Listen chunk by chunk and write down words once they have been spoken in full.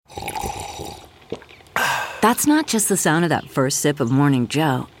That's not just the sound of that first sip of Morning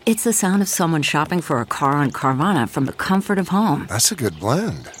Joe. It's the sound of someone shopping for a car on Carvana from the comfort of home. That's a good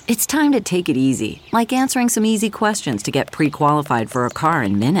blend. It's time to take it easy, like answering some easy questions to get pre-qualified for a car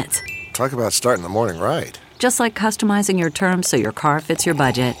in minutes. Talk about starting the morning right. Just like customizing your terms so your car fits your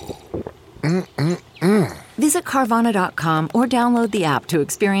budget. Visit Carvana.com or download the app to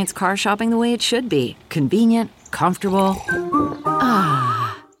experience car shopping the way it should be. Convenient, comfortable.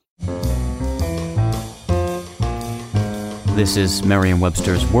 This is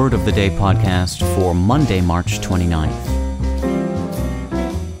Merriam-Webster's Word of the Day podcast for Monday, March 29th.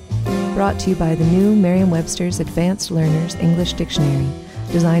 Brought to you by the new Merriam-Webster's Advanced Learners English Dictionary,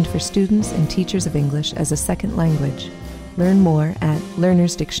 designed for students and teachers of English as a second language. Learn more at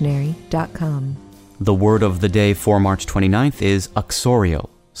learnersdictionary.com. The word of the day for March 29th is uxorial,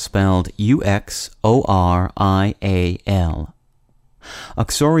 spelled uxorial.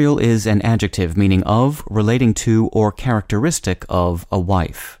 Uxorial is an adjective meaning of, relating to, or characteristic of a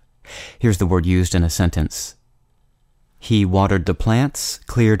wife. Here's the word used in a sentence. He watered the plants,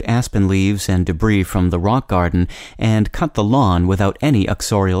 cleared aspen leaves and debris from the rock garden, and cut the lawn without any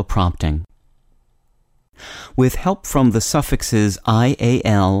uxorial prompting. With help from the suffixes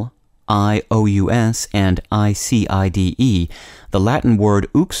ial, ious, and icide, the Latin word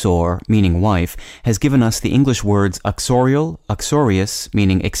uxor, meaning wife, has given us the English words uxorial, uxorious,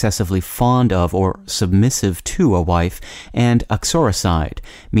 meaning excessively fond of or submissive to a wife, and uxoricide,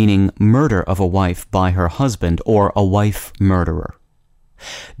 meaning murder of a wife by her husband or a wife murderer.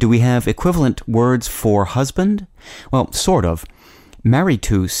 Do we have equivalent words for husband? Well, sort of.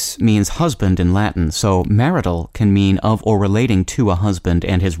 Maritus means husband in Latin, so marital can mean of or relating to a husband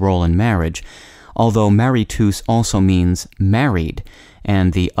and his role in marriage, although maritus also means married,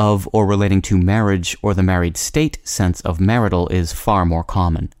 and the of or relating to marriage or the married state sense of marital is far more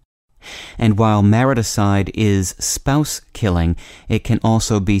common. And while mariticide is spouse killing, it can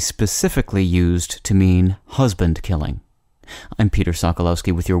also be specifically used to mean husband killing. I'm Peter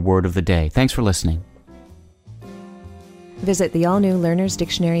Sokolowski with your Word of the Day. Thanks for listening. Visit the all-new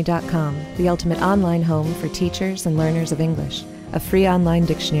learnersdictionary.com, the ultimate online home for teachers and learners of English. A free online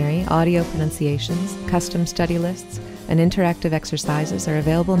dictionary, audio pronunciations, custom study lists, and interactive exercises are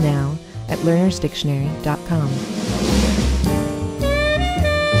available now at learnersdictionary.com.